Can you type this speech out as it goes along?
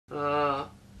Uh,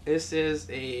 this is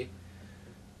a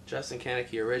Justin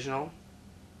Kaneke original.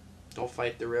 Don't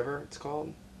Fight the River, it's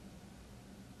called.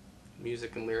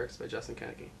 Music and lyrics by Justin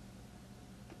Kaneke.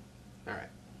 Alright.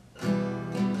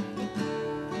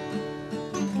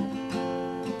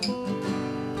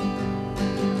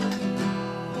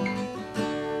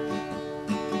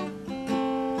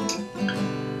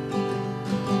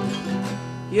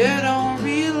 You don't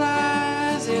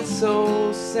realize it's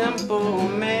so simple,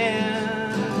 man.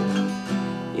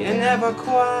 You never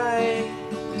quite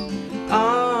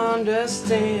understand.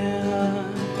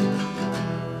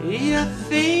 You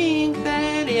think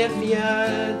that if you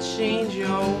change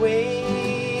your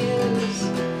ways,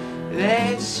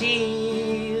 that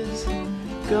she's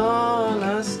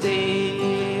gonna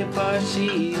stay, but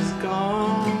she's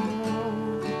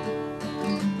gone,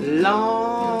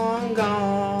 long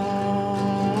gone,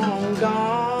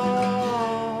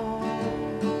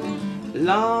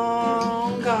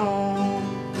 long gone.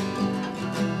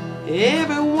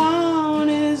 Everyone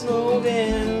is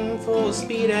moving full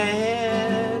speed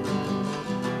ahead,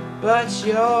 but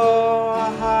you're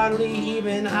hardly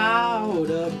even out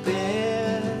of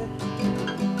bed.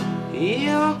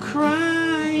 You're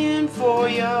crying for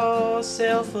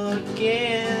yourself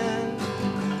again,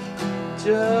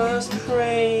 just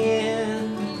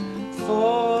praying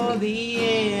for the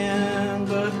end,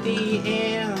 but the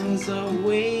end's a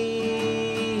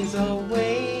ways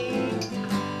away,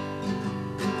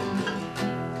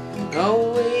 a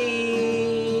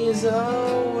ways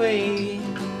away.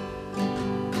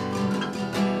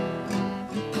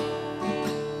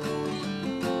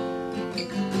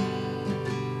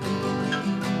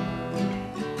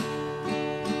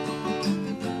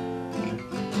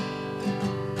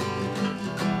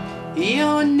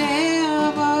 You're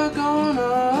never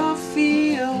gonna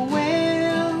feel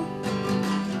well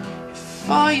if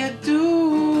all you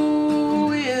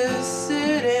do is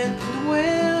sit and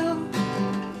dwell.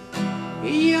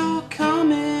 You're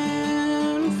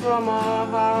coming from a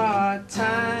hard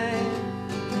time,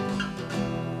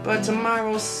 but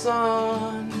tomorrow's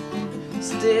sun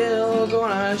still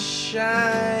gonna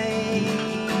shine.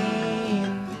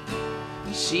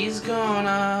 She's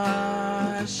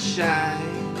gonna shine.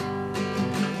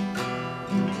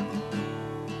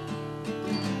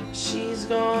 She's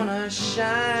gonna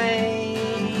shine.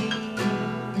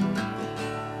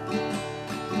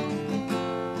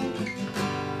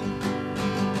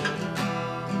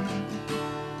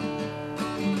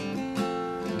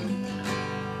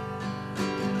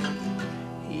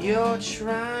 You're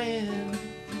trying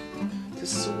to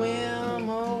swim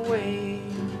away.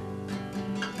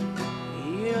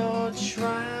 You're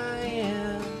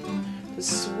trying to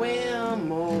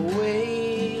swim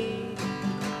away.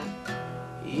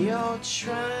 You're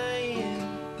trying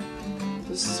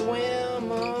to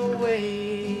swim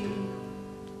away.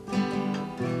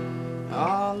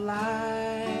 All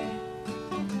I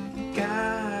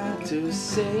got to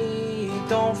say,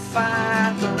 don't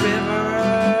fight the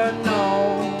river, no.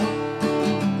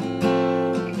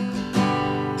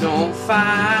 Don't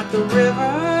fight the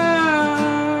river.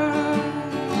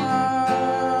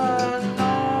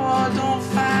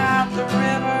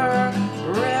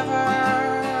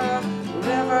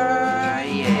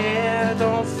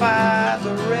 Fight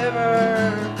the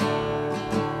river,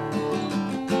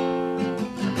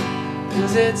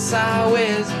 'cause it's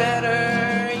always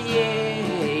better,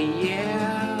 yeah,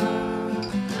 yeah.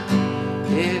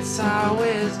 It's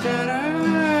always better,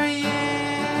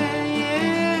 yeah,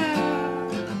 yeah.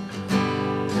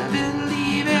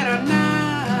 Believe it or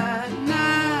not,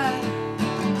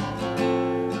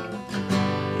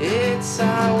 it's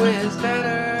always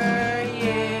better.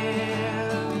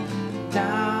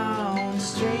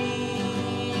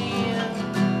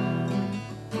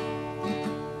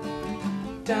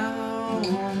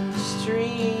 Downstream,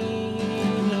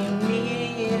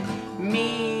 me,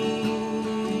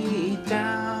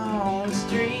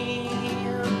 downstream,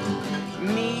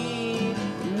 me,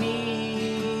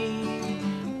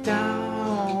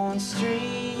 downstream,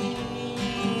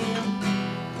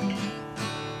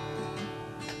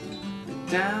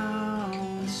 down.